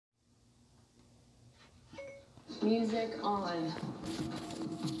Music on.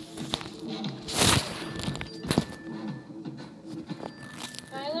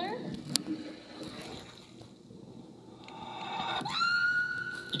 Tyler?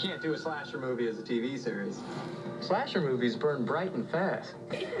 You can't do a slasher movie as a TV series. Slasher movies burn bright and fast.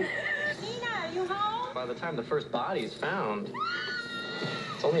 Nina, are you home? By the time the first body is found,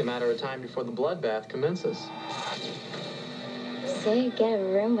 it's only a matter of time before the bloodbath commences. Say get a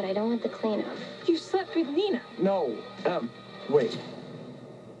room, but I don't want the cleanup. You slept with Nina. No. Wait.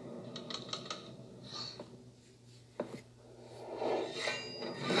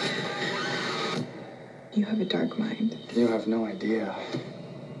 You have a dark mind. You have no idea.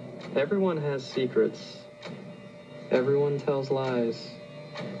 Everyone has secrets. Everyone tells lies.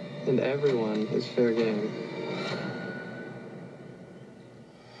 And everyone is fair game.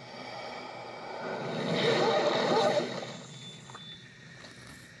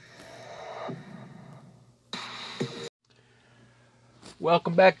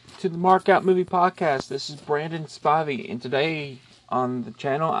 Welcome back to the Mark Out Movie Podcast. This is Brandon Spivey, and today on the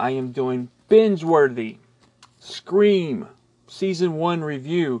channel I am doing Binge-Worthy Scream Season 1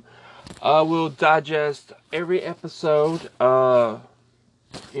 review. We'll digest every episode. We'll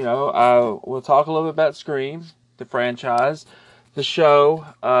talk a little bit about Scream, the franchise, the show.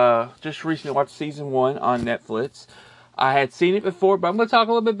 Just recently watched Season 1 on Netflix. I had seen it before, but I'm going to talk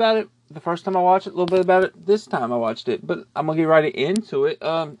a little bit about it the first time I watched it, a little bit about it this time I watched it, but I'm going to get right into it.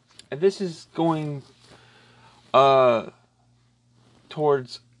 And this is going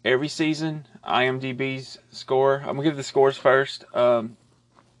towards every season, IMDb's score. I'm going to give the scores first.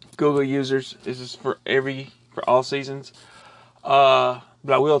 Google users, this is for all seasons. But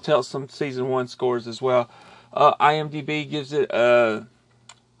I will tell some season 1 scores as well. IMDb gives it a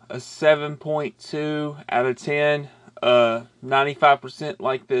 7.2 out of 10. 95%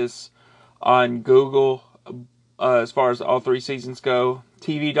 like this on Google, as far as all 3 seasons go.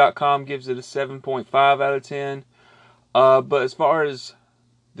 TV.com gives it a 7.5 out of 10. But as far as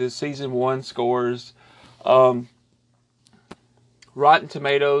the season 1 scores, Rotten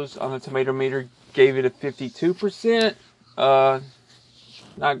Tomatoes on the tomato meter gave it a 52%.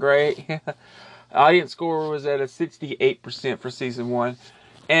 Not great. Audience score was at a 68% for season 1.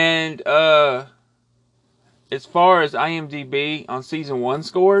 And as far as IMDb on season 1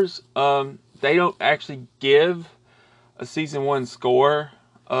 scores, they don't actually give a season 1 score.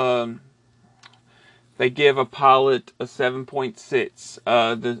 They give a pilot a 7.6.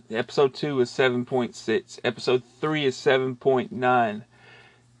 The episode 2 is 7.6. Episode 3 is 7.9.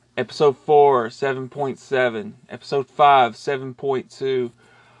 Episode 4 7.7. Episode 5 7.2.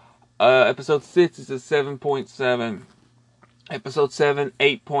 Episode 6 is a 7.7. Episode 7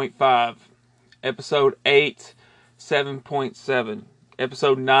 8.5. Episode 8, 7.7.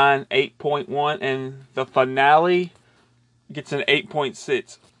 Episode 9, 8.1. And the finale gets an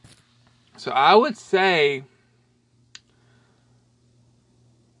 8.6. So I would say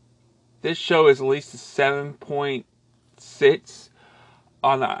this show is at least a 7.6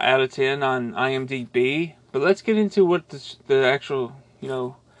 out of 10 on IMDb. But let's get into what the actual,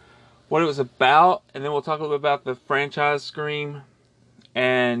 what it was about. And then we'll talk a little bit about the franchise Scream.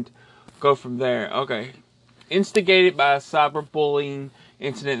 And go from there. Okay. Instigated by a cyberbullying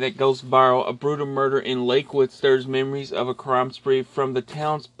incident that goes viral, a brutal murder in Lakewood stirs memories of a crime spree from the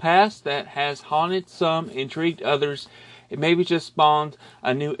town's past that has haunted some, intrigued others, and maybe just spawned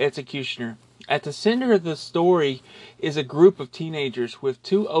a new executioner. At the center of the story is a group of teenagers with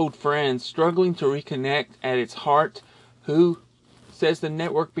 2 old friends struggling to reconnect at its heart, who says the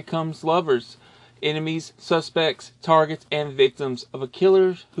network becomes lovers, enemies, suspects, targets, and victims of a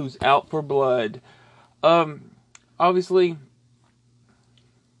killer who's out for blood. Obviously,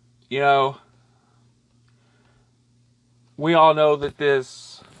 we all know that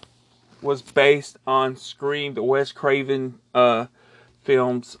this was based on Scream, the Wes Craven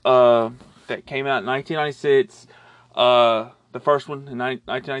films that came out in 1996. The first one in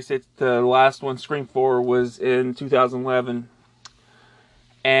 1996. The last one, Scream 4, was in 2011.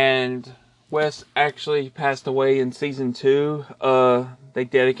 And Wes actually passed away in season 2. They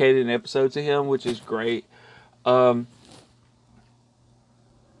dedicated an episode to him, which is great. But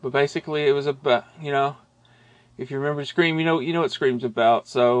basically, it was about, if you remember Scream, you know what Scream's about.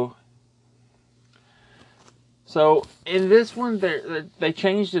 So in this one, they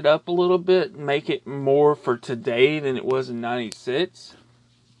changed it up a little bit, make it more for today than it was in '96.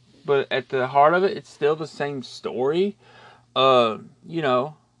 But at the heart of it, it's still the same story.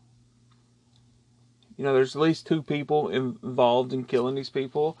 There's at least 2 people involved in killing these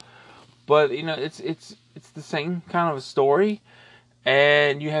people, but it's the same kind of a story,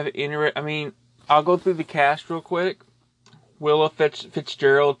 and you have I'll go through the cast real quick. Willa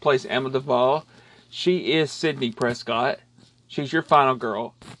Fitzgerald plays Emma Duvall. She is Sidney Prescott. She's your final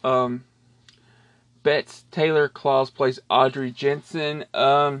girl. Bette Taylor Claus plays Audrey Jensen.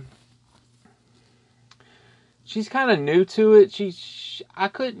 She's kind of new to it. I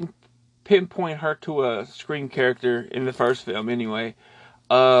couldn't pinpoint her to a screen character in the first film anyway.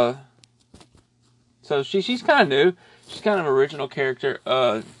 So she's kind of new. She's kind of an original character.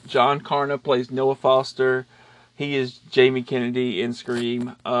 John Carna plays Noah Foster. He is Jamie Kennedy in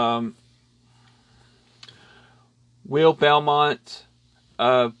Scream. Will Belmont,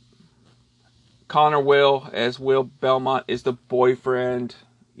 Connor Will as Will Belmont is the boyfriend,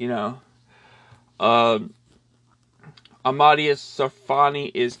 you know. Amadeus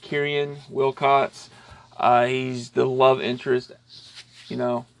Safani is Kieran Wilcox. He's the love interest, you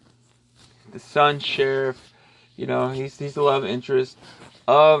know. The son sheriff, you know, he's the love interest.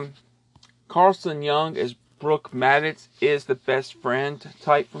 Carlson Young as Brooke Maddox is the best friend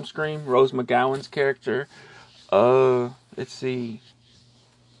type from Scream. Rose McGowan's character. Let's see.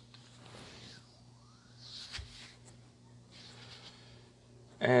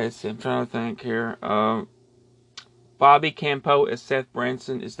 I'm trying to think here. Bobby Campo as Seth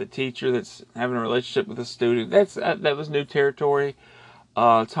Branson is the teacher that's having a relationship with a student. That was new territory.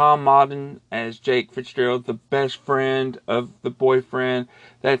 Tom Modden as Jake Fitzgerald, the best friend of the boyfriend.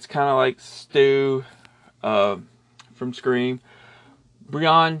 That's kind of like Stu from Scream.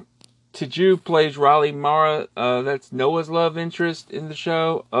 Brian Tiju plays Riley Mara. That's Noah's love interest in the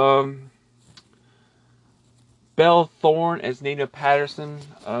show. Belle Thorne as Nina Patterson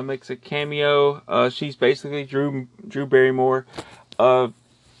makes a cameo. She's basically Drew Barrymore.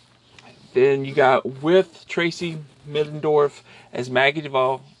 Then you got with Tracy Middendorf as Maggie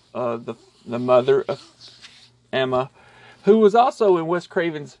Duvall, the mother of Emma, who was also in Wes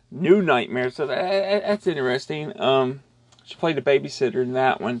Craven's New Nightmare. So that's interesting. She played a babysitter in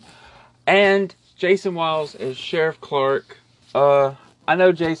that one. And Jason Wiles as Sheriff Clark. I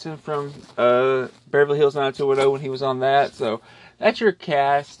know Jason from Beverly Hills 90210 when he was on that. So that's your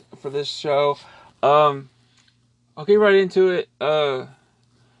cast for this show. I'll get right into it.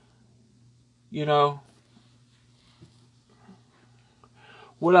 You know,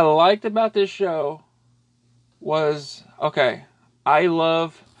 what I liked about this show was, okay, I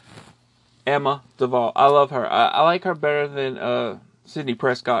love Emma Duvall. I love her. I like her better than Sidney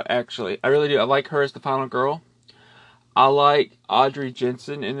Prescott, actually. I really do. I like her as the final girl. I like Audrey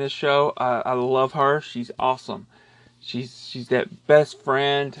Jensen in this show. I love her. She's awesome. She's that best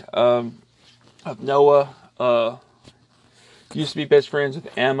friend of Noah. Used to be best friends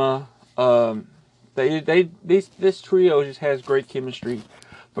with Emma. This trio just has great chemistry.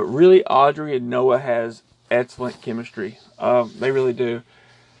 But really, Audrey and Noah has excellent chemistry. They really do.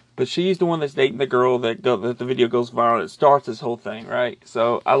 But she's the one that's dating the girl that the video goes viral. It starts this whole thing, right?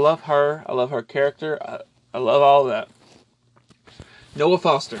 So I love her. I love her character. I love all of that. Noah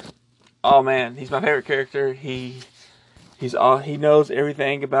Foster. Oh man, he's my favorite character. He knows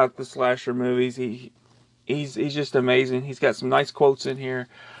everything about the slasher movies. He's just amazing. He's got some nice quotes in here.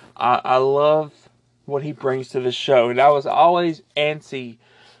 I love what he brings to the show. And I was always antsy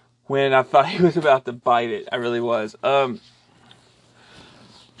when I thought he was about to bite it. I really was.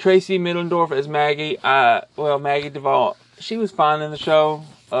 Tracy Middendorf as Maggie. Maggie Duvall. She was fine in the show.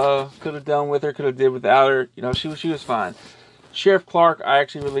 Could have done with her. Could have did without her. You know, she was fine. Sheriff Clark, I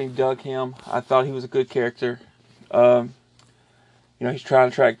actually really dug him. I thought he was a good character. You know, he's trying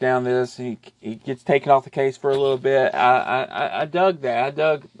to track down this. And he gets taken off the case for a little bit. I dug that. I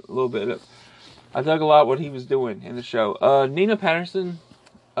dug a little bit. I dug a lot what he was doing in the show. Nina Patterson,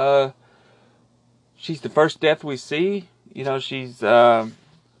 she's the first death we see. You know, she's an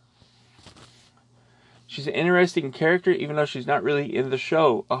interesting character, even though she's not really in the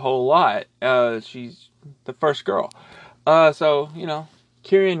show a whole lot. She's the first girl. So, you know,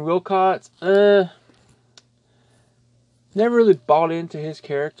 Kieran Wilcox, never really bought into his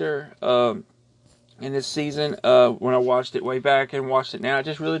character, in this season. When I watched it way back and watched it now, I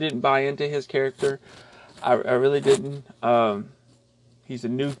just really didn't buy into his character. I really didn't. He's a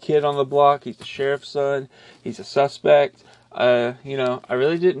new kid on the block. He's the sheriff's son. He's a suspect. You know, I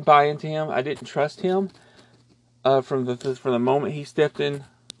really didn't buy into him. I didn't trust him, from the moment he stepped in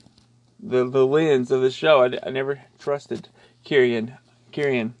the lens of the show. I never trusted Kieran.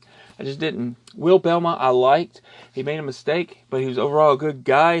 I just didn't. Will Belmont I liked. He made a mistake, but he was overall a good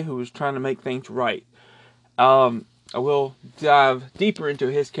guy who was trying to make things right. I will dive deeper into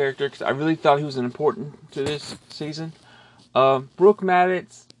his character because I really thought he was important to this season. Brooke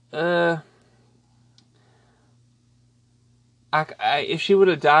Maddox, if she would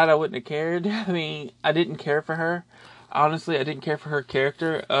have died, I wouldn't have cared. I mean, I didn't care for her. Honestly, I didn't care for her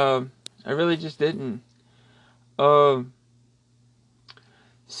character. I really just didn't.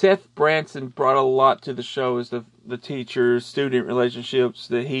 Seth Branson brought a lot to the show as the teacher-student relationships,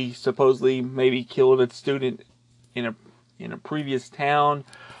 that he supposedly maybe killed a student in a previous town.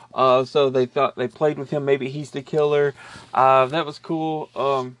 So they thought they played with him. Maybe he's the killer. That was cool.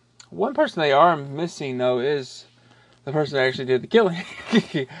 One person they are missing though is the person that actually did the killing.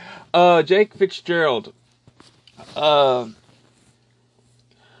 Jake Fitzgerald. I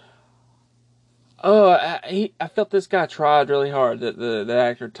felt this guy tried really hard. The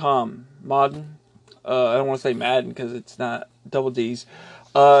actor Tom Madden. I don't want to say Madden because it's not double D's.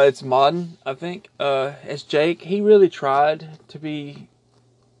 It's Madden, I think. As Jake, he really tried to be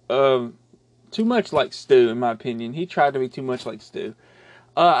too much like Stu, in my opinion. He tried to be too much like Stu.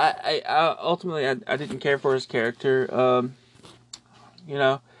 I ultimately didn't care for his character. You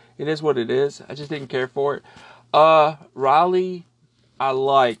know, it is what it is. I just didn't care for it. Riley, I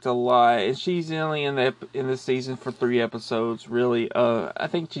liked a lot, and she's only in the season for 3 episodes. Really, I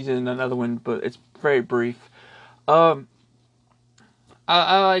think she's in another one, but it's very brief. I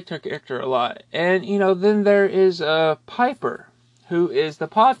liked her character a lot, and you know, then there is Piper, who is the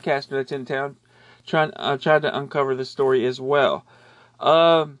podcaster that's in town, trying to uncover the story as well.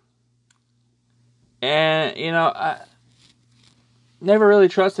 And you know, I never really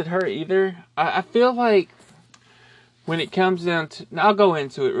trusted her either. I feel like when it comes down to, I'll go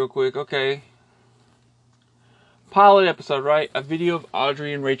into it real quick, okay? Pilot episode, right? A video of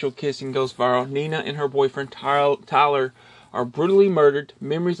Audrey and Rachel kissing goes viral. Nina and her boyfriend Tyler are brutally murdered.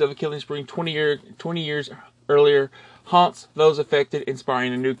 Memories of a killing spree 20 years earlier haunts those affected,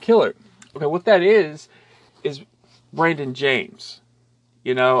 inspiring a new killer. Okay, what that is Brandon James.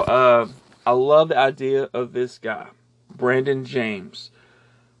 You know, I love the idea of this guy, Brandon James,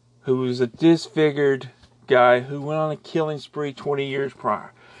 who was a disfigured guy who went on a killing spree 20 years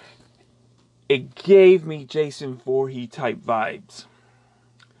prior. It gave me Jason Voorhees type vibes.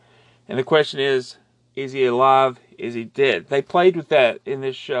 And the question is he alive? Is he dead? They played with that in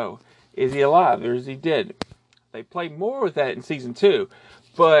this show. Is he alive or is he dead? They played more with that in season 2.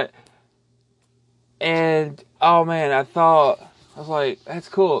 Oh man, I was like, that's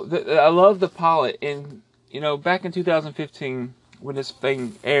cool. I love the pilot. And, you know, back in 2015, when this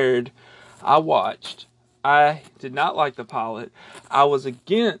thing aired, I watched. I did not like the pilot. I was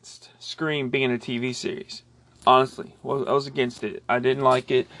against Scream being a TV series. Honestly, I was against it. I didn't like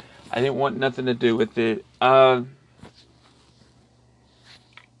it. I didn't want nothing to do with it. And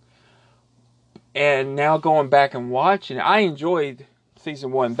now going back and watching, I enjoyed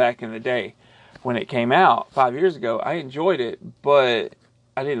season 1 back in the day when it came out 5 years ago. I enjoyed it, but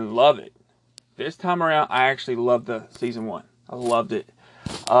I didn't love it. This time around, I actually loved the season 1. I loved it.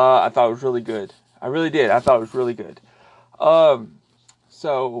 I thought it was really good. I really did. I thought it was really good.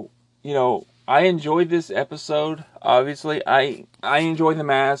 So, you know, I enjoyed this episode. Obviously, I enjoy the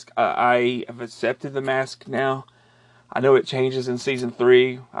mask. I have accepted the mask now. I know it changes in season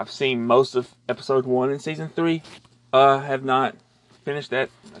 3. I've seen most of episode 1 in season 3. Have not finished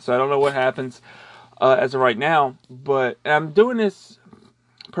that, so I don't know what happens as of right now. But I'm doing this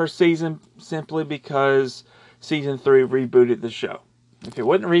per season simply because season 3 rebooted the show. If it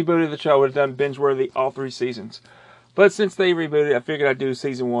wouldn't rebooted the show, I would have done binge-worthy all 3 seasons. But since they rebooted, I figured I'd do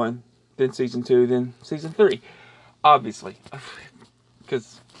season 1, then season 2, then season 3. Obviously.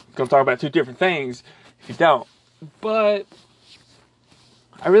 Because I'm going to talk about 2 different things if you don't. But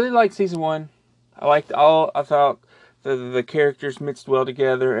I really liked season 1. I thought the characters mixed well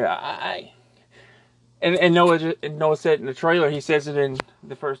together. And Noah said in the trailer, he says it in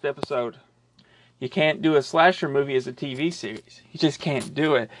the first episode, you can't do a slasher movie as a TV series. You just can't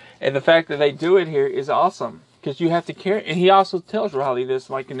do it. And the fact that they do it here is awesome. Because you have to care. And he also tells Riley this,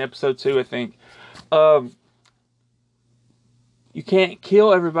 like in episode 2, I think. You can't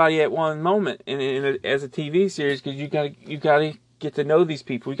kill everybody at one moment as a TV series, because you gotta get to know these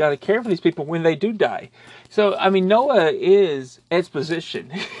people. You gotta care for these people when they do die. So, I mean, Noah is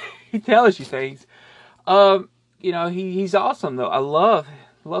exposition. He tells you things. You know, he's awesome though. I love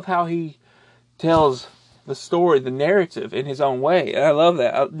how he tells the story, the narrative in his own way. And I love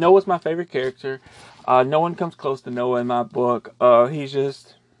that. Noah's my favorite character. No one comes close to Noah in my book. He's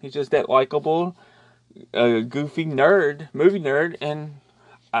just that likable, goofy nerd, movie nerd, and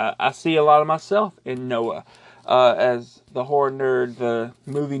I see a lot of myself in Noah as the horror nerd, the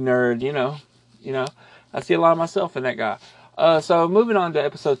movie nerd. You know, I see a lot of myself in that guy. So moving on to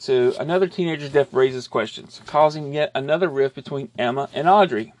episode 2, another teenager's death raises questions, causing yet another rift between Emma and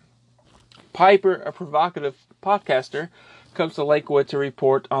Audrey. Piper, a provocative podcaster, comes to Lakewood to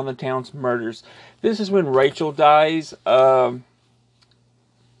report on the town's murders. This is when Rachel dies. I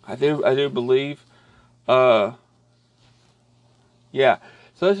do believe. Yeah.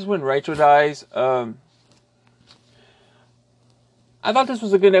 So this is when Rachel dies. I thought this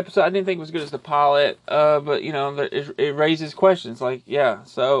was a good episode. I didn't think it was as good as the pilot. But, you know, it raises questions. Like, yeah.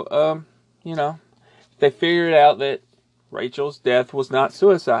 So, you know, they figured out that Rachel's death was not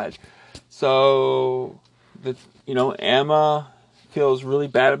suicide. So, you know, Emma feels really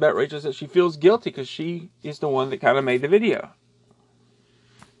bad about Rachel's death. She feels guilty because she is the one that kind of made the video.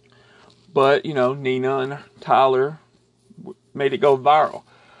 But, you know, Nina and Tyler made it go viral.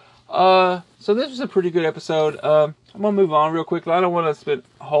 So this was a pretty good episode. I'm going to move on real quickly. I don't want to spend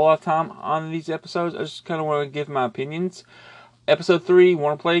a whole lot of time on these episodes. I just kind of want to give my opinions. Episode 3,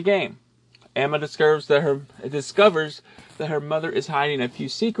 want to play a game. Emma discovers that her mother is hiding a few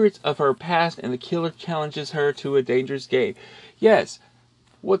secrets of her past, and the killer challenges her to a dangerous game. Yes,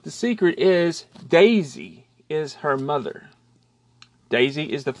 what the secret is, Daisy is her mother.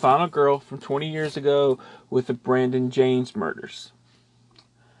 Daisy is the final girl from 20 years ago with the Brandon James murders.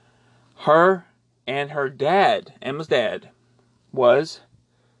 Her and her dad, Emma's dad, was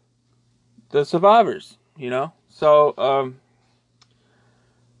the survivors, you know? So,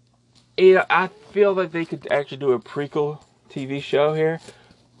 I feel like they could actually do a prequel TV show here,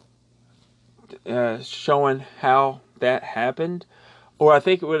 showing how that happened. Or I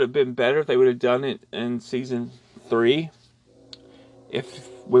think it would have been better if they would have done it in season 3. If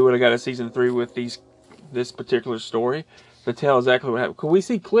we would have got a season 3 with this particular story to tell exactly what happened. Because we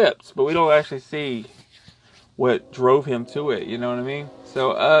see clips, but we don't actually see what drove him to it. You know what I mean?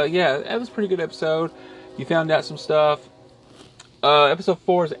 So, yeah, that was a pretty good episode. You found out some stuff. Episode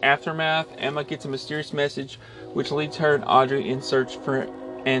 4 is Aftermath. Emma gets a mysterious message which leads her and Audrey in search for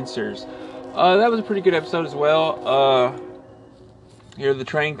answers. That was a pretty good episode as well. Hear the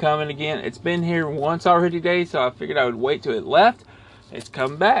train coming again. It's been here once already today, so I figured I would wait till it left. It's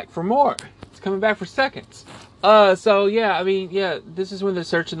coming back for more. It's coming back for seconds. So yeah, I mean, yeah, this is when they're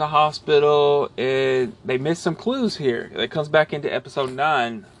searching the hospital, and they missed some clues here. It comes back into episode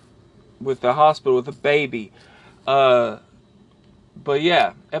 9 with the hospital with the baby. But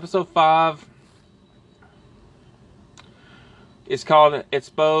yeah, episode 5 is called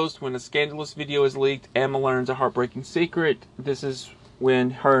Exposed. When a scandalous video is leaked, Emma learns a heartbreaking secret. This is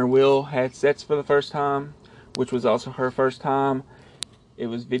when her and Will had sex for the first time, which was also her first time. It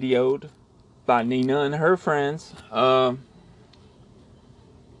was videoed by Nina and her friends. You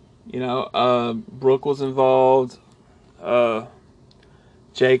know, Brooke was involved.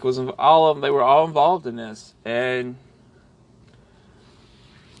 Jake was involved. All of them, they were all involved in this. And,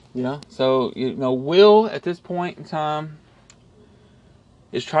 you know, so, you know, Will, at this point in time,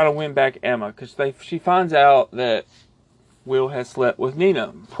 is trying to win back Emma. Because she finds out that Will has slept with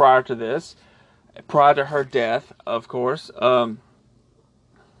Nina prior to this. Prior to her death, of course.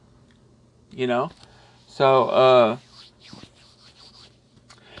 You know, so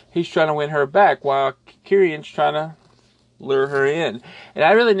he's trying to win her back while Kieran's trying to lure her in. And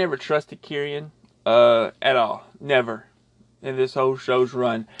I really never trusted Kieran at all. Never. In this whole show's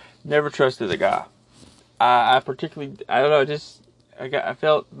run, never trusted the guy. I particularly, I don't know, I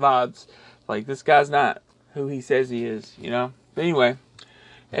felt vibes like this guy's not who he says he is, you know. But anyway,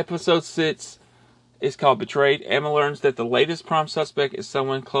 episode 6. It's called Betrayed. Emma learns that the latest prime suspect is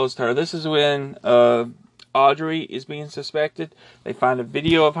someone close to her. This is when Audrey is being suspected. They find a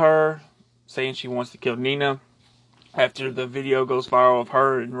video of her saying she wants to kill Nina. After the video goes viral of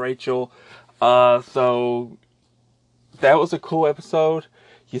her and Rachel. So that was a cool episode.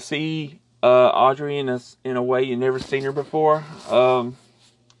 You see Audrey in a way you've never seen her before.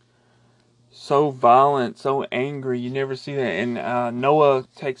 So violent, so angry. You never see that. And Noah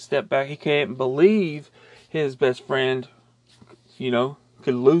takes a step back. He can't believe his best friend, you know,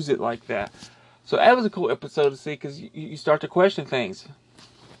 could lose it like that. So that was a cool episode to see because you start to question things.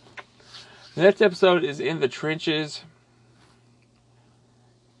 The next episode is In the Trenches.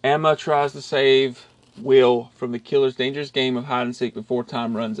 Emma tries to save Will from the killer's dangerous game of hide and seek before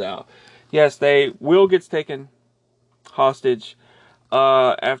time runs out. Yes, Will gets taken hostage.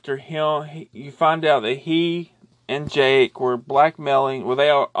 After you find out that he and Jake were blackmailing. Well, they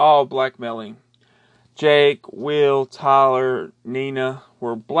are all blackmailing. Jake, Will, Tyler, Nina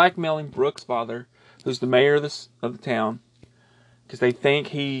were blackmailing Brooke's father, who's the mayor of the town, because they think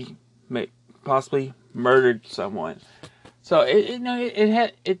he possibly murdered someone. So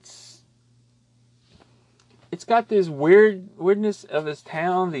it's got this weirdness of this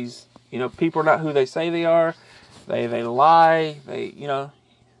town. These, you know, people are not who they say they are. They lie. You know,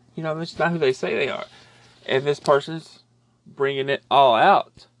 it's not who they say they are. And this person's bringing it all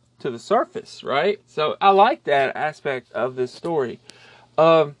out to the surface, right? So I like that aspect of this story.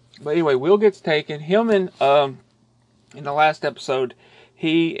 But anyway, Will gets taken. Hillman, in the last episode,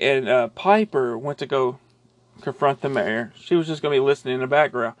 he and Piper went to go confront the mayor. She was just going to be listening in the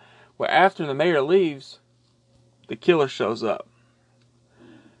background. Well, after the mayor leaves, the killer shows up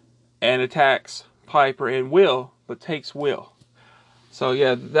and attacks Piper and Will, but takes Will. So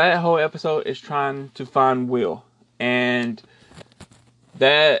yeah, that whole episode is trying to find Will. And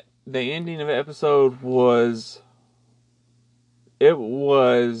the ending of the episode was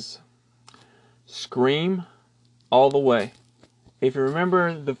Scream all the way. If you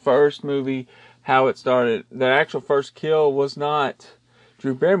remember the first movie, how it started, the actual first kill was not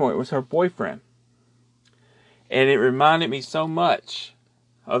Drew Barrymore, it was her boyfriend. And it reminded me so much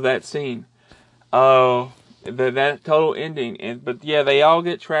of that scene. That total ending. But yeah, they all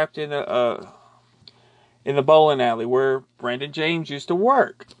get trapped in the bowling alley where Brandon James used to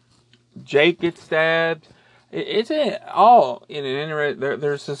work. Jake gets stabbed. It's all in an interest.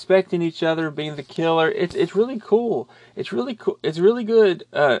 They're suspecting each other of being the killer. It's really cool. It's really cool. It's really good.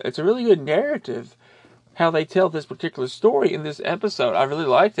 It's a really good narrative how they tell this particular story in this episode. I really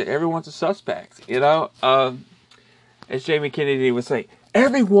liked it. Everyone's a suspect. You know, as Jamie Kennedy would say,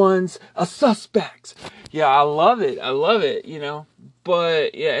 everyone's a suspect. Yeah, I love it. I love it. You know,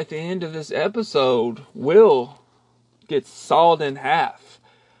 but yeah, at the end of this episode, Will gets sawed in half.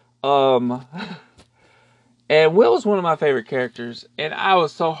 And Will was one of my favorite characters, and I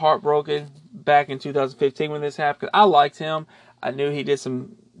was so heartbroken back in 2015 when this happened, because I liked him. I knew he did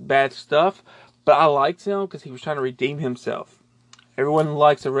some bad stuff, but I liked him because he was trying to redeem himself. Everyone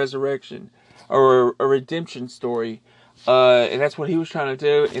likes a resurrection or a redemption story, and that's what he was trying to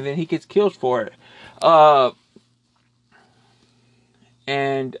do, and then he gets killed for it.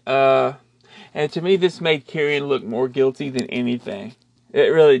 And to me, this made Kieran look more guilty than anything.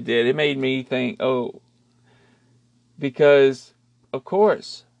 It really did. It made me think, because, of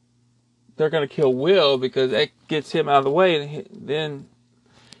course, they're going to kill Will because that gets him out of the way. And then,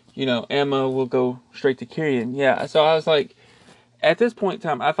 you know, Emma will go straight to Kieran. Yeah, so I was like, at this point in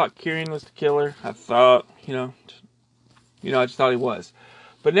time, I thought Kieran was the killer. I thought, I just thought he was.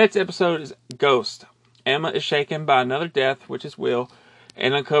 But next episode is Ghost. Emma is shaken by another death, which is Will,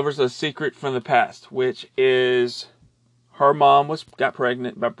 and uncovers a secret from the past, which is her mom got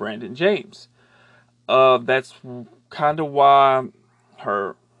pregnant by Brandon James. That's kind of why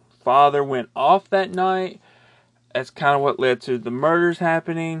her father went off that night. That's kind of what led to the murders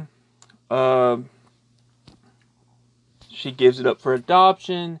happening. She gives it up for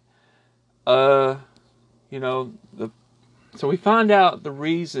adoption. So we find out the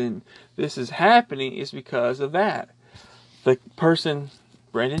reason this is happening is because of that. The person,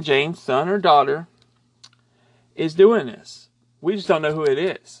 Brandon James' son or daughter, is doing this. We just don't know who it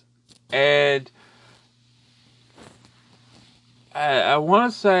is. And I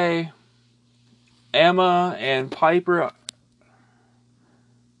want to say Emma and Piper.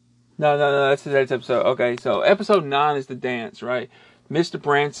 No, that's the next episode. Okay, so episode 9 is the dance, right? Mr.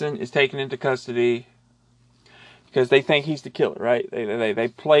 Branson is taken into custody because they think he's the killer, right? They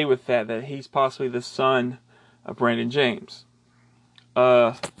play with that he's possibly the son of Brandon James.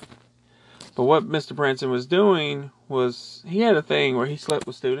 But what Mr. Branson was doing was he had a thing where he slept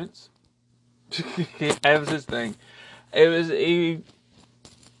with students. That was his thing. It was the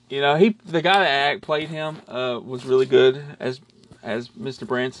guy that played him was really good as Mr.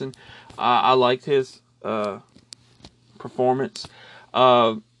 Branson. I liked his performance.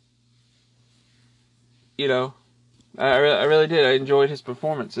 I really did. I enjoyed his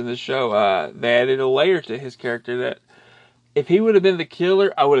performance in this show. They added a layer to his character that if he would have been the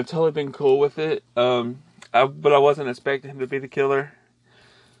killer, I would have totally been cool with it. But I wasn't expecting him to be the killer.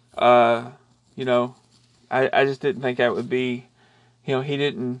 I just didn't think that would be, he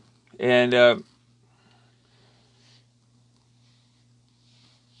didn't, and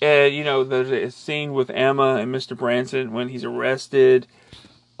there's a scene with Emma and Mr. Branson when he's arrested,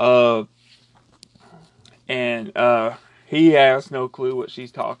 and he has no clue what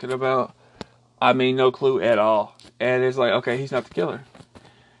she's talking about. I mean, no clue at all. And it's like, okay, he's not the killer.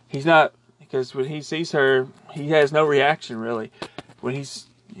 He's not, because when he sees her, he has no reaction, really. When he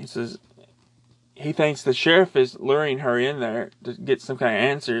says, he thinks the sheriff is luring her in there to get some kind of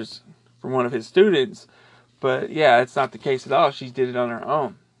answers from one of his students. But, yeah, it's not the case at all. She did it on her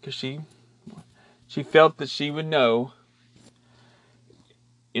own. Because she felt that she would know,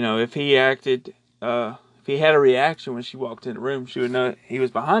 if he acted, if he had a reaction when she walked in the room, she would know he was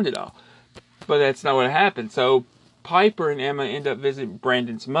behind it all. But that's not what happened. So Piper and Emma end up visiting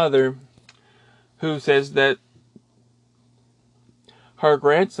Brandon's mother, who says that her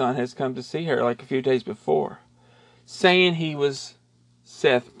grandson has come to see her like a few days before, saying he was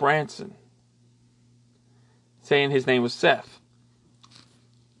Seth Branson. Saying his name was Seth.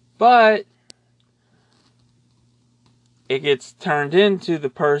 But it gets turned into the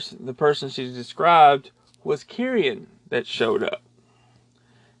person she described was Kieran that showed up.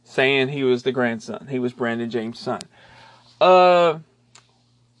 Saying he was the grandson. He was Brandon James' son.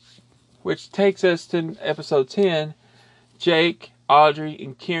 Which takes us to episode 10. Jake, Audrey,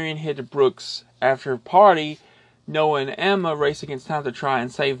 and Kieran head to Brooks after a party. Noah and Emma race against time to try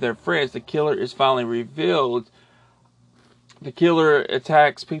and save their friends. The killer is finally revealed. The killer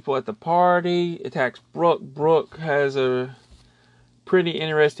attacks people at the party, attacks Brooke. Brooke has a pretty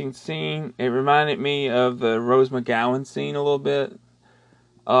interesting scene. It reminded me of the Rose McGowan scene a little bit.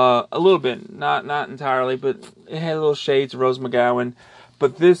 Not entirely, but it had little shades of Rose McGowan.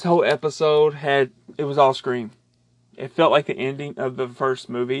 But this whole episode it was all Scream. It felt like the ending of the first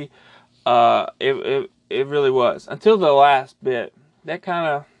movie. It really was. Until the last bit. That kind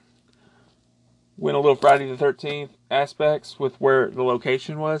of went a little Friday the 13th aspects with where the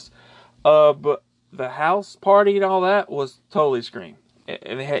location was. But the house party and all that was totally Scream.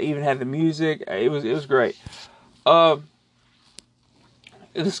 And they even had the music. It was great. The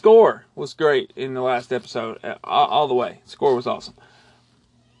score was great in the last episode. All the way. The score was awesome.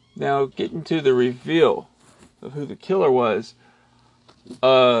 Now, getting to the reveal of who the killer was.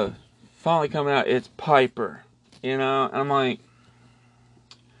 Finally coming out, it's Piper. You know, I'm like,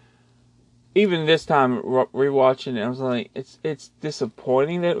 even this time rewatching it, I was like, it's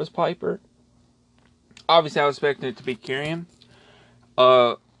disappointing that it was Piper. Obviously, I was expecting it to be Kieran.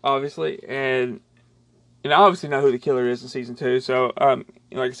 Obviously, and I obviously know who the killer is in season 2. So,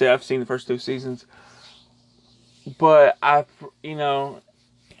 like I said, I've seen the first 2 seasons, but it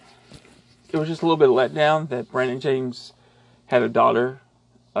was just a little bit let down that Brandon James had a daughter.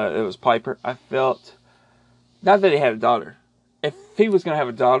 It was Piper. I felt, not that he had a daughter. If he was going to have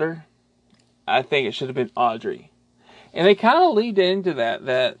a daughter, I think it should have been Audrey. And they kind of lead into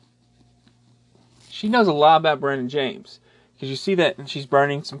that she knows a lot about Brandon James. Because you see that, and she's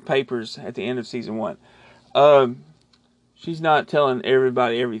burning some papers at the end of season 1. She's not telling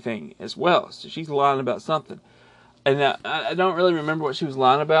everybody everything as well. So she's lying about something. And I don't really remember what she was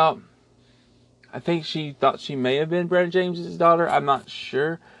lying about. I think she thought she may have been Brandon James' daughter. I'm not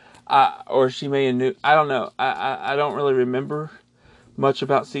sure. Or she may have knew. I don't know. I don't really remember much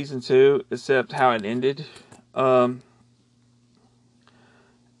about season 2 except how it ended. And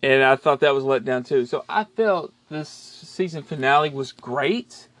I thought that was let down too. So I felt this season finale was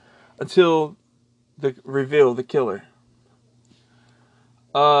great until the reveal of the killer.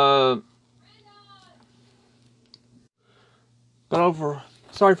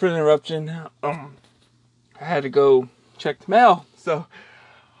 Sorry for the interruption. I had to go check the mail.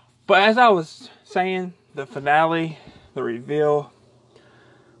 But as I was saying, the finale, the reveal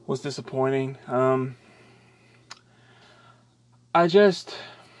was disappointing. Now,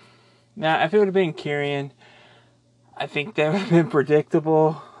 if it would have been Kieran, I think that would have been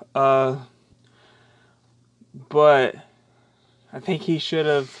predictable. But I think he should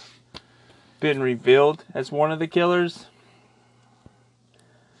have been revealed as one of the killers.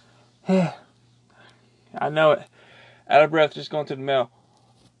 I know it. Out of breath, just going to the mail.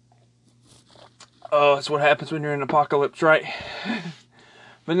 Oh, it's what happens when you're in an apocalypse, right?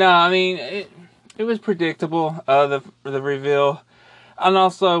 But no, I mean, it was predictable, the reveal. And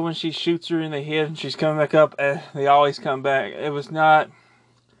also, when she shoots her in the head and she's coming back up, they always come back. It was not...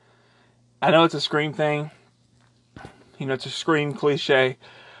 I know it's a Scream thing. It's a Scream cliche.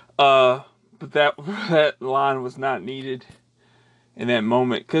 But that line was not needed in that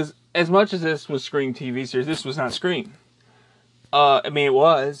moment. Because as much as this was Scream TV series, this was not Scream. It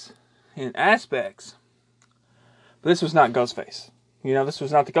was in aspects. But this was not Ghostface. This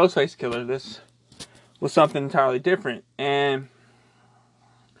was not the Ghostface killer. This was something entirely different. And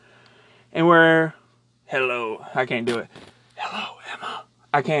where... Hello. I can't do it. Hello, Emma.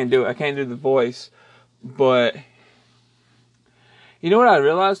 I can't do it. I can't do the voice. But... You know what I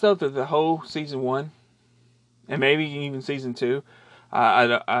realized, though, through the whole season 1? And maybe even season 2.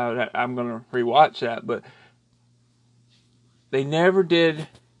 I'm going to rewatch that. But... They never did...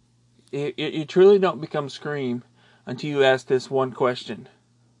 You truly don't become Scream until you ask this one question.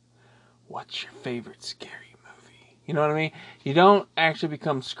 What's your favorite scary movie? You know what I mean? You don't actually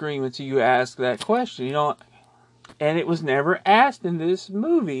become Scream until you ask that question. And it was never asked in this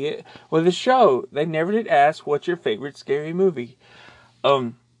movie. Or the show. They never did ask, what's your favorite scary movie?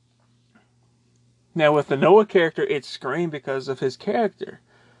 Now with the Noah character, it's Scream because of his character.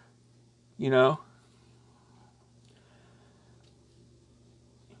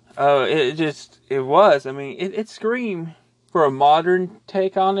 It was. I mean, it Scream for a modern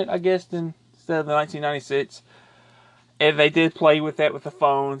take on it, I guess, instead of the 1996. And they did play with that with the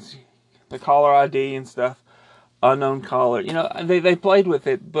phones, the caller ID and stuff, unknown caller. You know, they played with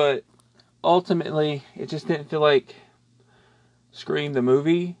it, but ultimately, it just didn't feel like Scream the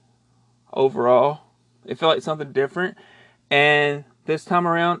movie overall. It felt like something different. And this time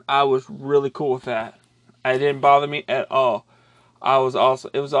around, I was really cool with that. It didn't bother me at all.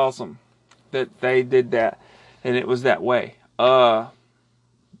 It was awesome that they did that, and it was that way. But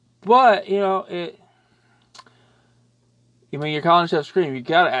you know, you're calling yourself Scream. You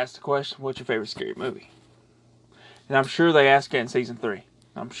gotta ask the question, what's your favorite scary movie? And I'm sure they ask it in season 3.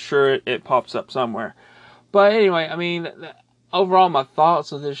 I'm sure it pops up somewhere. But anyway, I mean, overall, my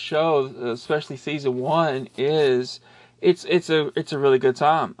thoughts of this show, especially season 1, is it's a really good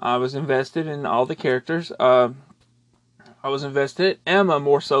time. I was invested in all the characters. I was invested in Emma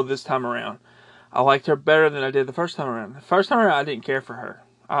more so this time around. I liked her better than I did the first time around. The first time around, I didn't care for her.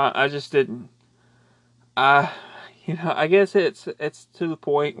 I just didn't. I guess it's to the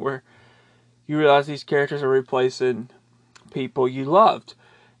point where you realize these characters are replacing people you loved.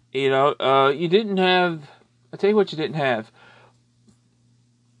 You didn't have. I'll tell you what you didn't have.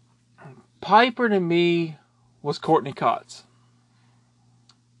 Piper to me was Courtney Cox.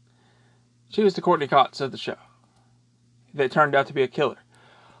 She was the Courtney Cox of the show that turned out to be a killer.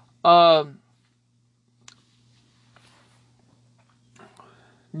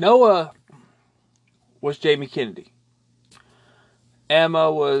 Noah was Jamie Kennedy.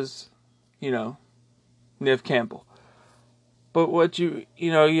 Emma was, Neve Campbell. But you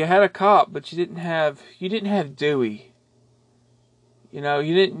had a cop, but you didn't have Dewey. You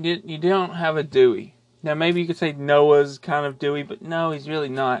don't have a Dewey. Now maybe you could say Noah's kind of Dewey, but no, he's really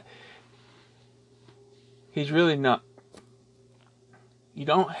not. He's really not. You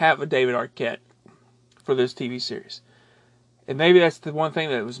don't have a David Arquette for this TV series. And maybe that's the one thing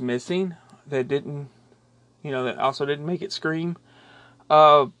that was missing, that also didn't make it Scream.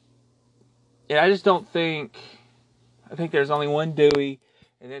 I think there's only one Dewey,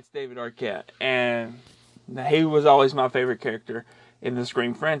 and that's David Arquette. And he was always my favorite character in the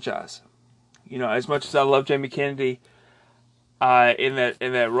Scream franchise. As much as I love Jamie Kennedy, in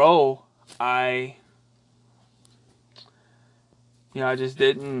that role, I just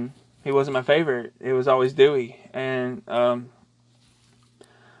didn't. He wasn't my favorite. It was always Dewey, and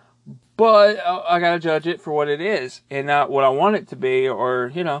but I gotta judge it for what it is, and not what I want it to be,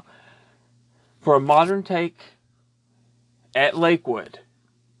 or for a modern take at Lakewood.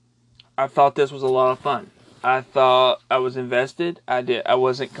 I thought this was a lot of fun. I thought I was invested. I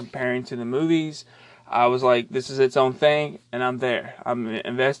wasn't comparing to the movies. I was like, this is its own thing, and I'm there. I'm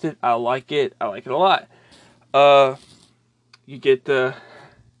invested. I like it. I like it a lot. You got the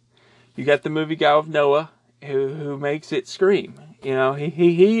movie guy with Noah who makes it Scream.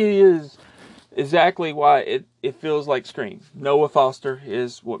 He is exactly why it feels like Scream. Noah Foster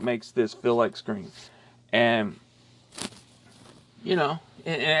is what makes this feel like Scream. And and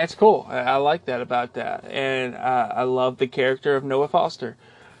that's cool. I like that about that. And I love the character of Noah Foster.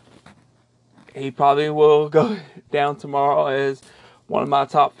 He probably will go down tomorrow as one of my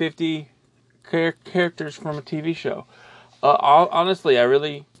top 50 characters from a TV show. Honestly, I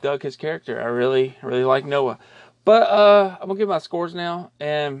really dug his character. I really, really like Noah. But I'm going to give my scores now.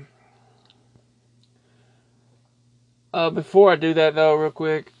 And before I do that, though, real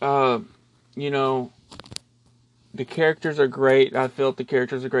quick, the characters are great. I feel the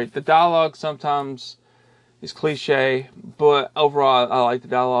characters are great. The dialogue sometimes is cliche, but overall, I like the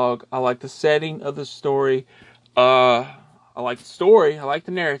dialogue. I like the setting of the story. I like the story. I like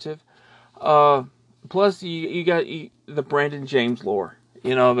the narrative. Plus, you got the Brandon James lore.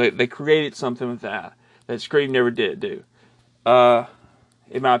 They created something with that Scream never did do.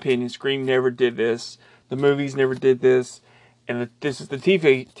 In my opinion, Scream never did this. The movies never did this. And this is the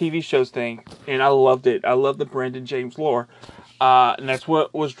TV show's thing. And I loved it. I love the Brandon James lore. And that's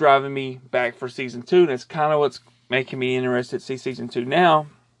what was driving me back for season 2. And that's kind of what's making me interested to see season 2 now,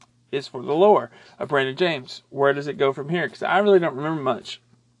 is for the lore of Brandon James. Where does it go from here? Because I really don't remember much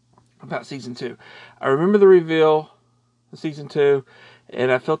about season 2. I remember the reveal of season 2,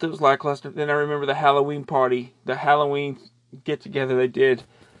 and I felt it was lackluster. Then I remember the Halloween party, the Halloween get-together they did,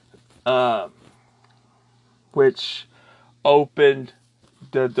 which opened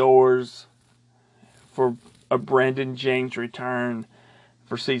the doors for a Brandon James return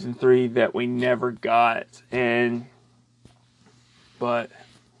for season 3 that we never got. But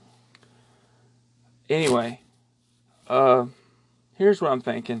anyway, here's what I'm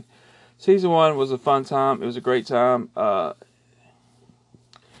thinking. Season 1 was a fun time. It was a great time.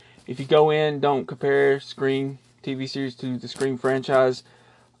 if you go in, don't compare Scream TV series to the Scream franchise.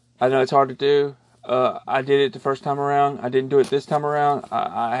 I know it's hard to do. I did it the first time around. I didn't do it this time around.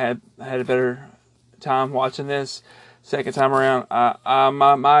 I had a better time watching this second time around.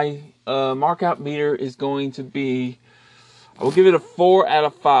 My mark out meter is going to be, I will give it a 4 out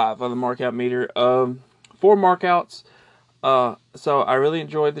of 5 on the mark out meter. 4 markouts. So I really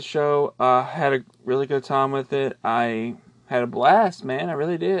enjoyed the show. Had a really good time with it. I had a blast, man. I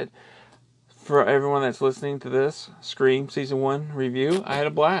really did. For everyone that's listening to this Scream Season 1 review, I had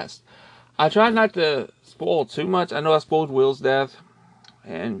a blast. I tried not to spoil too much. I know I spoiled Will's death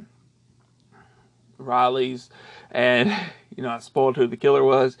and Riley's, and I spoiled who the killer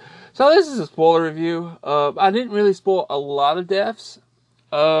was. So this is a spoiler review. I didn't really spoil a lot of deaths.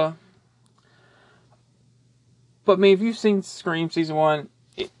 But I mean, if you've seen Scream Season 1,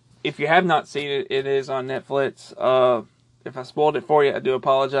 if you have not seen it, it is on Netflix. If I spoiled it for you, I do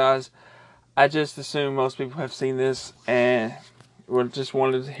apologize. I just assume most people have seen this and just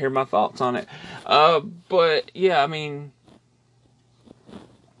wanted to hear my thoughts on it. But yeah, I mean,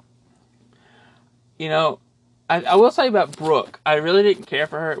 I will say about Brooke, I really didn't care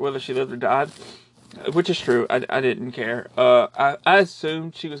for her, whether she lived or died, which is true. I didn't care. I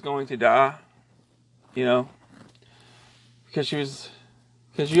assumed she was going to die, because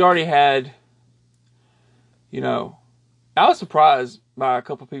you already had, I was surprised by a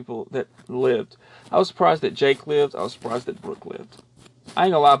couple people that lived. I was surprised that Jake lived. I was surprised that Brooke lived. I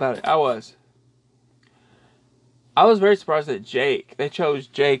ain't gonna lie about it. I was very surprised that they chose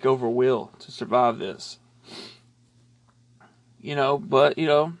Jake over Will to survive this. But,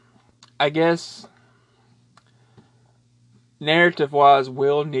 I guess narrative-wise,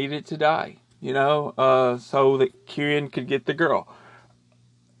 Will needed to die, so that Kieran could get the girl.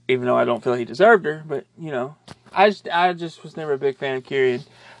 Even though I don't feel he deserved her, but, I just was never a big fan of Kieran.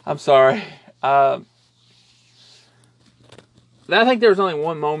 I'm sorry. I think there was only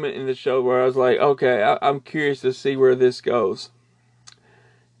one moment in the show where I was like, okay, I'm curious to see where this goes.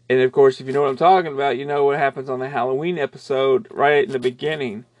 And of course, if you know what I'm talking about, you know what happens on the Halloween episode right in the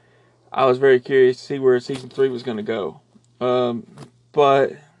beginning. I was very curious to see where season 3 was going to go.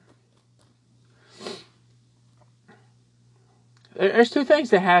 But there's 2 things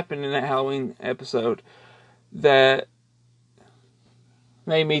that happened in that Halloween episode that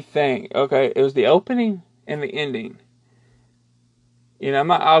made me think, okay, it was the opening and the ending.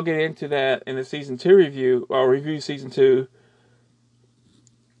 I'll get into that in the season 2 review. I'll review season 2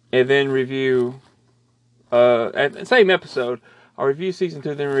 and then review at the same episode. I'll review season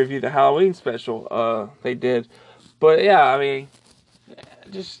 2, then review the Halloween special they did. But yeah, I mean,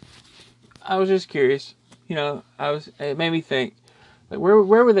 I was just curious. It made me think, like,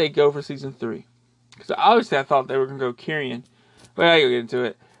 where would they go for season 3? Because obviously I thought they were gonna go Kieran. But I gotta get into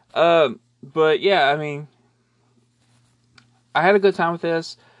it. But yeah, I mean, I had a good time with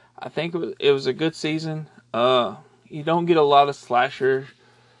this. I think it was a good season. You don't get a lot of slasher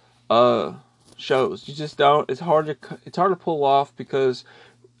shows. You just don't. It's hard to pull off because,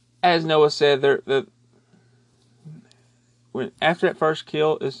 as Noah said, after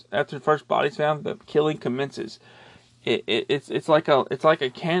the first body's found, the killing commences. It's like a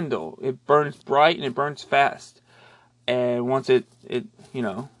candle. It burns bright and it burns fast. And once it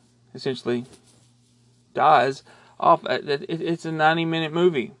essentially dies off, it's a 90-minute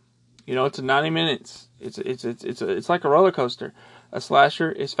movie. It's a 90 minutes. It's like a roller coaster. A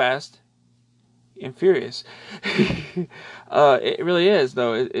slasher is fast and furious. It really is,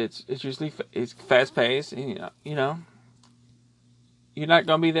 though. It's usually fast paced. And, you're not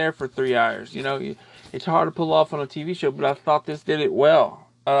gonna be there for 3 hours. It's hard to pull off on a TV show, but I thought this did it well.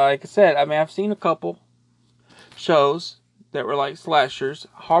 Like I said, I mean, I've seen a couple shows that were like slashers.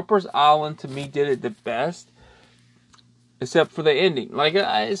 Harper's Island, to me, did it the best, except for the ending. Like,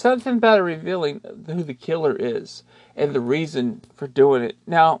 it's something about it revealing who the killer is and the reason for doing it.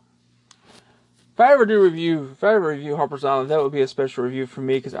 Now, if I ever review Harper's Island, that would be a special review for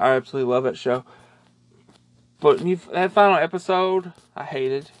me because I absolutely love that show. But that final episode, I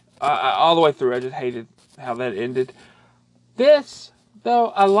hated. All the way through, I just hated how that ended. This, though,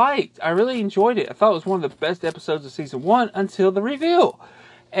 I liked. I really enjoyed it. I thought it was one of the best episodes of season 1 until the reveal.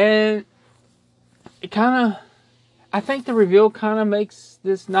 And I think the reveal kind of makes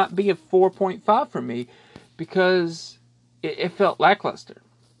this not be a 4.5 for me because it felt lackluster.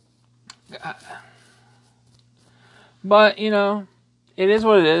 But, it is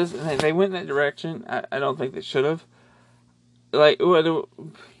what it is. And they went in that direction. I don't think they should have. Like, what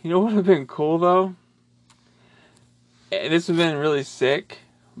would have been cool, though? And this would have been really sick.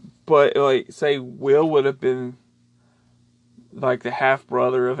 But, like, say Will would have been like the half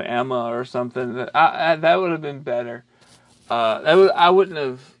brother of Emma or something. That would have been better. I wouldn't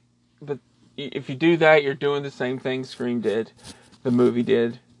have. But if you do that, you're doing the same thing Scream did, the movie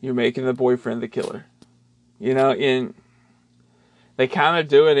did. You're making the boyfriend the killer. You know, they kind of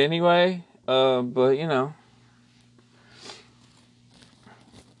do it anyway. But you know,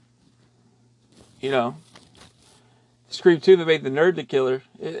 Scream 2, they made the nerd the killer.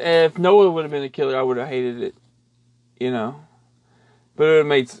 If Noah would have been the killer, I would have hated it. You know. But it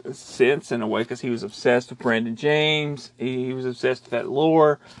made sense in a way because he was obsessed with Brandon James. He was obsessed with that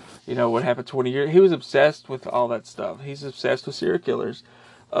lore. You know, what happened 20 years. He was obsessed with all that stuff. He's obsessed with serial killers.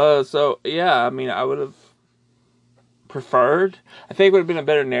 So, yeah, I mean, I would have preferred. I think it would have been a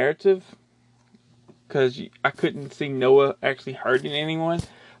better narrative because I couldn't see Noah actually hurting anyone.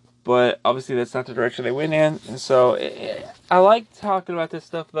 But obviously that's not the direction they went in. And so I like talking about this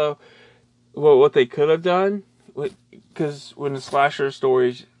stuff, though. What they could have done. Because when the slasher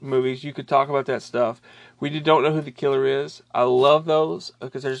movies, you could talk about that stuff. We don't know who the killer is. I love those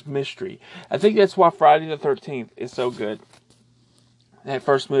because there's mystery. I think that's why Friday the 13th is so good. When that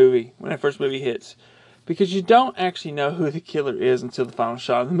first movie hits. Because you don't actually know who the killer is until the final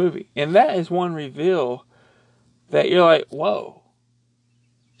shot of the movie. And that is one reveal that you're like, whoa.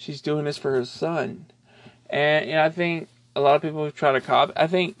 She's doing this for her son. And I think a lot of people have tried to copy. I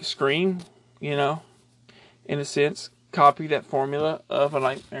think Scream, in a sense, copy that formula of a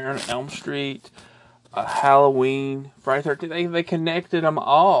Nightmare on Elm Street, Halloween, Friday the 13th. They connected them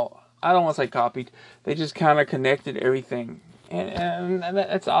all. I don't want to say copied. They just kind of connected everything. And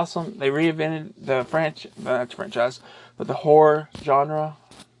that's awesome. They reinvented the franchise, but the horror genre.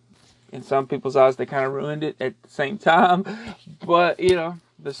 In some people's eyes, they kind of ruined it at the same time. But,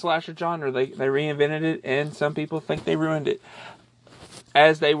 the slasher genre, they reinvented it, and some people think they ruined it.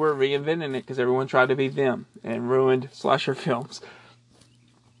 As they were reinventing it, because everyone tried to be them and ruined slasher films.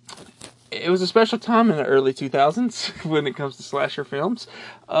 It was a special time in the early 2000s when it comes to slasher films.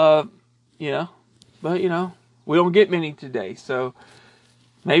 But, we don't get many today, so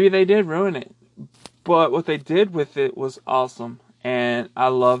maybe they did ruin it. But what they did with it was awesome, and I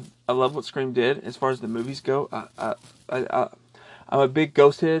love what Scream did as far as the movies go. I'm a big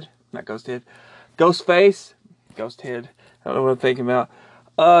Ghosthead. I don't know what I'm thinking about.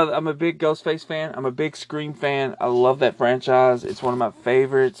 I'm a big Ghostface fan. I'm a big Scream fan. I love that franchise. It's one of my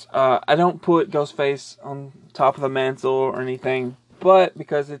favorites. I don't put Ghostface on top of the mantle or anything, but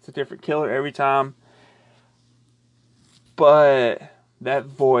because it's a different killer every time. But that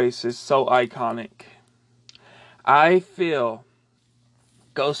voice is so iconic. I feel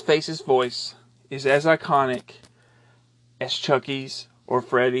Ghostface's voice is as iconic as Chucky's or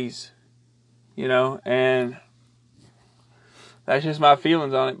Freddy's, and that's just my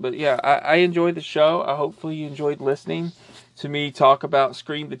feelings on it. But yeah, I enjoyed the show. Hopefully you enjoyed listening to me talk about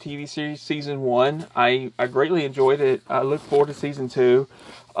Scream, the TV series, Season 1. I greatly enjoyed it. I look forward to Season 2,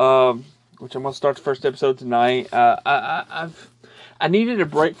 which I'm going to start the first episode tonight. I needed a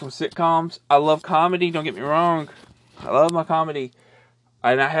break from sitcoms. I love comedy, don't get me wrong. I love my comedy.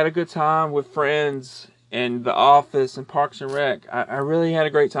 And I had a good time with Friends and The Office and Parks and Rec. I really had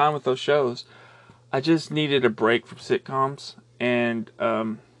a great time with those shows. I just needed a break from sitcoms. And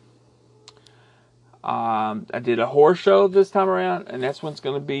I did a horror show this time around. And that's when it's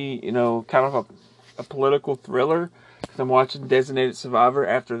going to be, kind of a political thriller. Because I'm watching Designated Survivor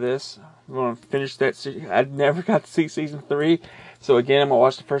after this. I'm going to finish that series. I never got to see Season 3. So again, I'm going to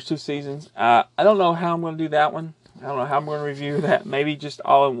watch the first 2 seasons. I don't know how I'm going to do that one. I don't know how I'm going to review that. Maybe just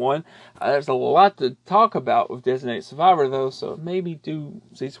all in one. There's a lot to talk about with Designated Survivor, though. So maybe do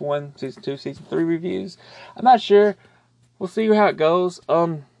Season 1, Season 2, Season 3 reviews. I'm not sure. We'll see how it goes.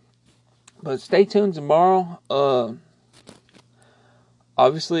 But stay tuned tomorrow.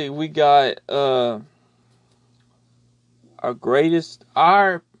 Obviously, we got our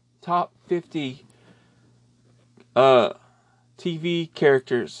top 50 TV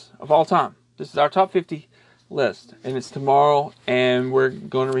characters of all time. This is our top 50 list, and it's tomorrow, and we're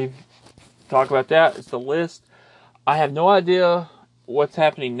going to talk about that. It's the list. I have no idea what's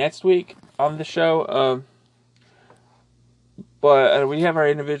happening next week on the show, but we have our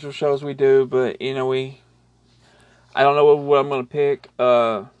individual shows we do, but I don't know what I'm going to pick.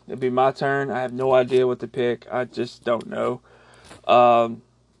 It'll be my turn. I have no idea what to pick. I just don't know.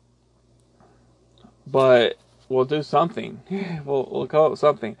 But we'll do something. We'll call it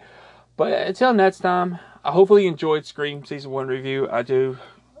something. But until next time, I hopefully you enjoyed Scream Season 1 review. I do.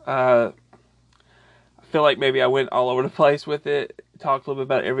 I feel like maybe I went all over the place with it. Talked a little bit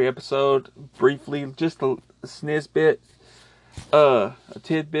about every episode. Briefly, just a sniz bit. A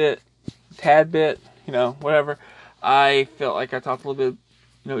tidbit. Tad bit. Whatever. I felt like I talked a little bit,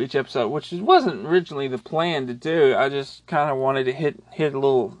 each episode, which wasn't originally the plan to do. I just kind of wanted to hit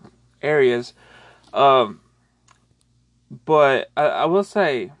little areas. But I will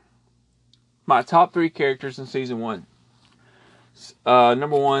say, my top 3 characters in season 1.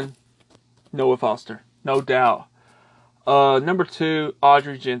 Number 1, Noah Foster, no doubt. Number 2,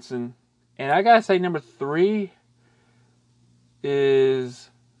 Audrey Jensen. And I gotta say, number 3 is...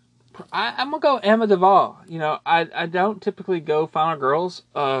 I'm gonna go Emma Duvall. I don't typically go final girls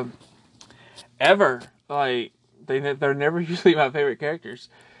ever. Like they're never usually my favorite characters.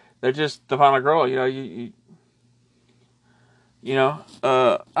 They're just the final girl.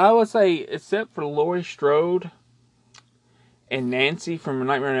 I would say except for Laurie Strode and Nancy from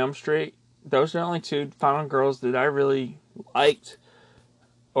Nightmare on Elm Street, those are the only 2 final girls that I really liked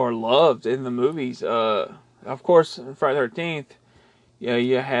or loved in the movies. Of course, Friday the 13th. Yeah,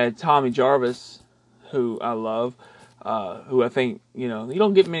 you had Tommy Jarvis, who I love, who I think, you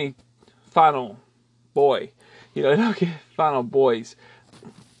don't get many final boy. You don't get final boys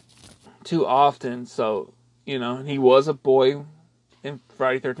too often. So, he was a boy in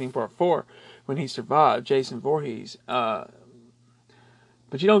Friday 13th Part 4 when he survived, Jason Voorhees. But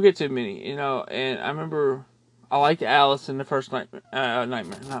you don't get too many, and I remember I liked Alice in the first Friday the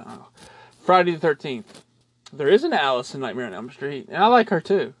 13th. There is an Alice in Nightmare on Elm Street, and I like her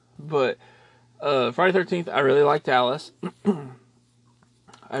too. But Friday the 13th, I really liked Alice.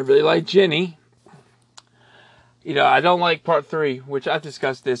 I really like Jenny. I don't like Part 3, which I've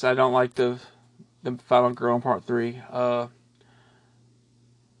discussed this. I don't like the final girl in Part 3. But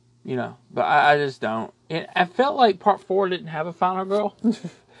I just don't. And I felt like Part 4 didn't have a final girl.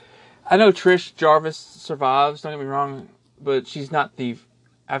 I know Trish Jarvis survives, don't get me wrong, but she's not the...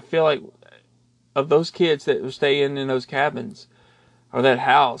 I feel like of those kids that were staying in those cabins or that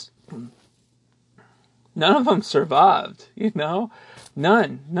house, none of them survived,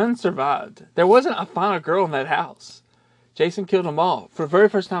 None survived. There wasn't a final girl in that house. Jason killed them all. For the very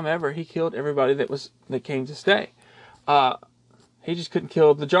first time ever, he killed everybody that came to stay. He just couldn't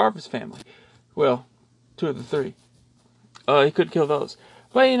kill the Jarvis family. Well, 2 of the 3. He couldn't kill those.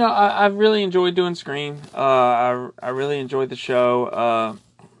 But, I really enjoyed doing Scream. I really enjoyed the show.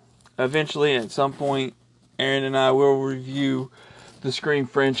 Eventually, at some point, Aaron and I will review the Scream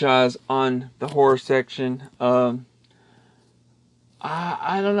franchise on the horror section. I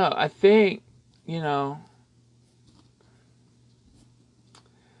don't know. I think, I don't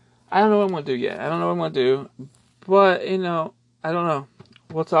know what I'm going to do yet. I don't know what I'm going to do. But, I don't know.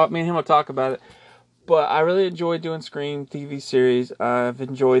 Me and him will talk about it. But I really enjoyed doing Scream TV series. I've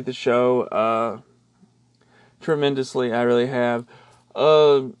enjoyed the show tremendously. I really have.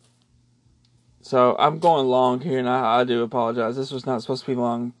 So I'm going long here, and I do apologize. This was not supposed to be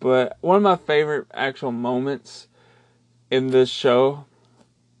long. But one of my favorite actual moments in this show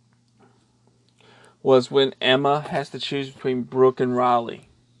was when Emma has to choose between Brooke and Riley.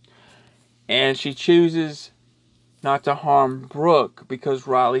 And she chooses not to harm Brooke because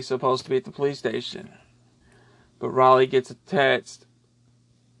Riley's supposed to be at the police station. But Riley gets a text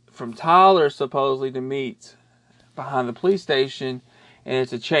from Tyler supposedly to meet behind the police station, and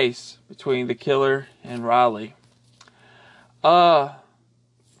it's a chase between the killer and Riley. I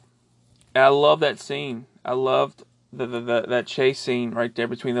love that scene. I loved that chase scene right there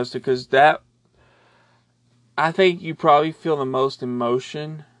between those two, because I think you probably feel the most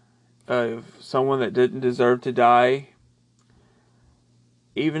emotion of someone that didn't deserve to die.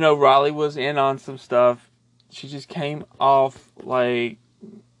 Even though Riley was in on some stuff, she just came off like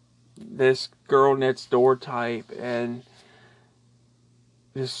this girl next door type and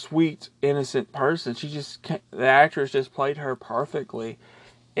this sweet, innocent person. The actress just played her perfectly,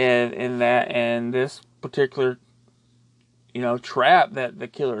 and this particular, trap that the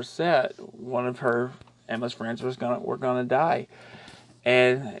killer set. One of Emma's friends were gonna die,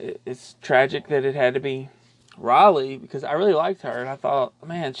 and it's tragic that it had to be Riley, because I really liked her, and I thought,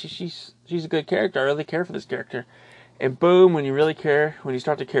 man, she's a good character. I really care for this character. And boom, when you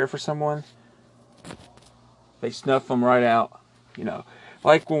start to care for someone, they snuff them right out.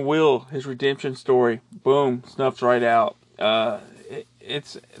 Like when Will, his redemption story, boom, snuffs right out.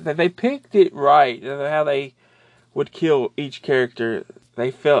 It's that they picked it right, how they would kill each character.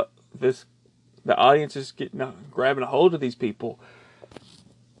 They felt the audience is grabbing a hold of these people.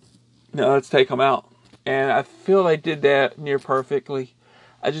 Let's take them out. And I feel they did that near perfectly.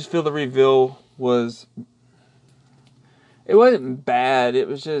 I just feel the reveal it wasn't bad, it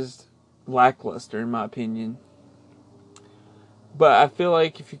was just lackluster in my opinion. But I feel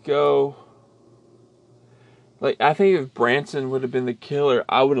like if you go, I think if Branson would have been the killer,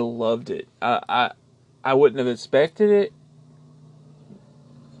 I would have loved it. I wouldn't have expected it.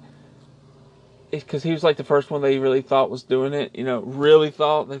 It's because he was like the first one they really thought was doing it. Really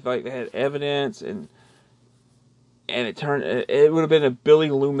thought they had evidence, and it would have been a Billy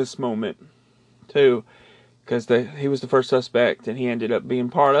Loomis moment too, because he was the first suspect and he ended up being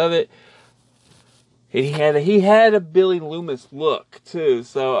part of it. He had a Billy Loomis look too,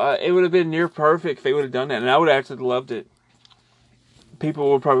 so it would have been near perfect if they would have done that, and I would have actually loved it.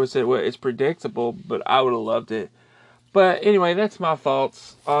 People would probably say, "Well, it's predictable," but I would have loved it. But anyway, that's my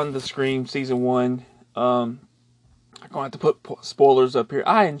thoughts on the Scream Season 1. I'm going to have to put spoilers up here.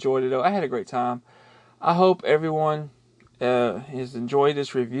 I enjoyed it, though. I had a great time. I hope everyone has enjoyed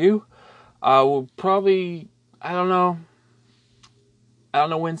this review. I will probably, I don't know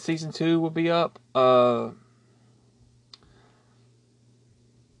when Season 2 will be up.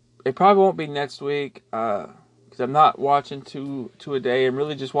 It probably won't be next week, because I'm not watching two a day. I'm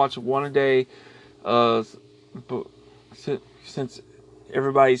really just watching one a day. But since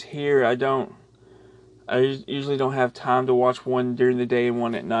everybody's here, I usually don't have time to watch one during the day and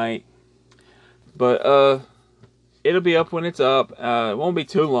one at night. But it'll be up when it's up. It won't be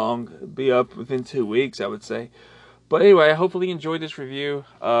too long. It'll be up within 2 weeks, I would say. But anyway, I hopefully you enjoyed this review.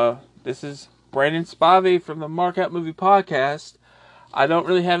 This is Brandon Spivey from the Mark Out Movie Podcast. I don't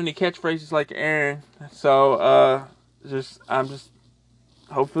really have any catchphrases like Aaron, so I'm just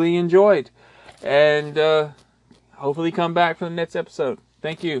hopefully you enjoyed, and hopefully come back for the next episode.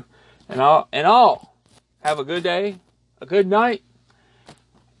 Thank you, and all have a good day, a good night,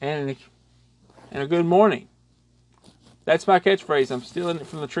 and a good morning. That's my catchphrase. I'm stealing it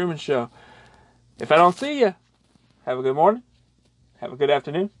from the Truman Show. If I don't see you, have a good morning, have a good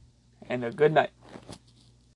afternoon, and a good night.